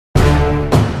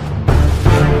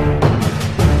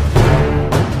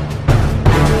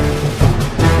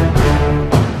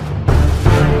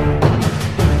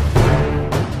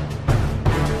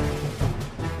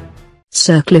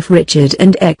Sircliffe Richard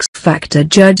and X Factor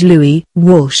judge Louis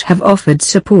Walsh have offered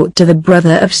support to the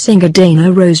brother of singer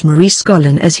Dana Rosemary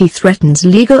Scollin as he threatens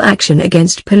legal action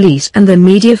against police and the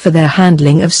media for their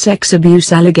handling of sex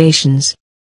abuse allegations.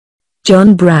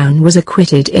 John Brown was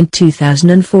acquitted in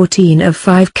 2014 of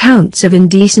 5 counts of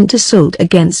indecent assault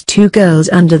against 2 girls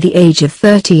under the age of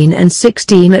 13 and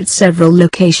 16 at several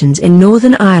locations in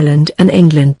Northern Ireland and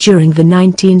England during the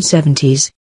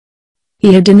 1970s.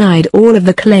 He had denied all of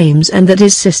the claims and that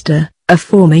his sister, a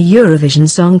former Eurovision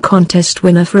Song Contest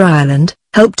winner for Ireland,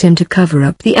 helped him to cover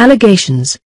up the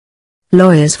allegations.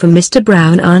 Lawyers for Mr.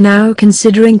 Brown are now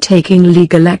considering taking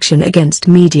legal action against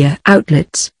media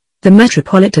outlets, the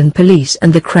Metropolitan Police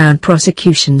and the Crown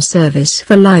Prosecution Service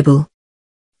for libel.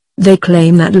 They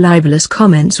claim that libelous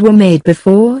comments were made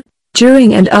before,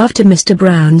 during and after Mr.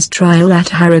 Brown's trial at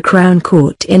Harrow Crown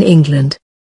Court in England.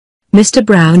 Mr.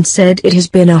 Brown said it has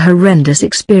been a horrendous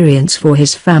experience for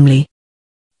his family.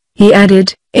 He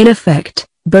added, "In effect,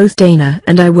 both Dana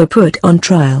and I were put on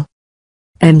trial."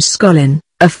 Scollin,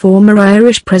 a former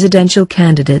Irish presidential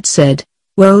candidate, said,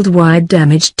 "Worldwide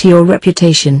damage to your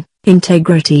reputation,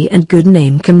 integrity and good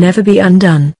name can never be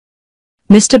undone."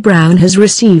 Mr. Brown has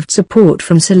received support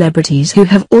from celebrities who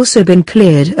have also been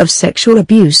cleared of sexual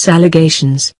abuse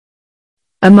allegations.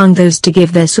 Among those to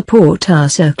give their support are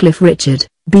Sircliffe Richard,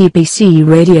 BBC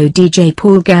Radio DJ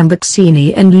Paul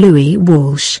Gambaccini and Louis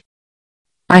Walsh.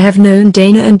 "I have known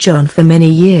Dana and John for many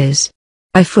years.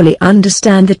 I fully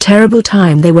understand the terrible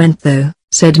time they went through,"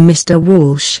 said Mr.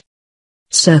 Walsh.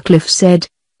 Sircliffe said,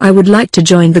 "I would like to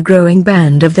join the growing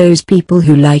band of those people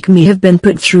who like me have been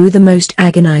put through the most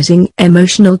agonizing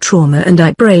emotional trauma, and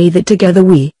I pray that together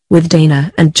we, with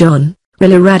Dana and John,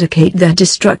 will eradicate that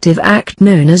destructive act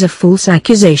known as a false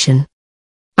accusation.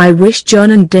 I wish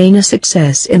John and Dana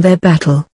success in their battle."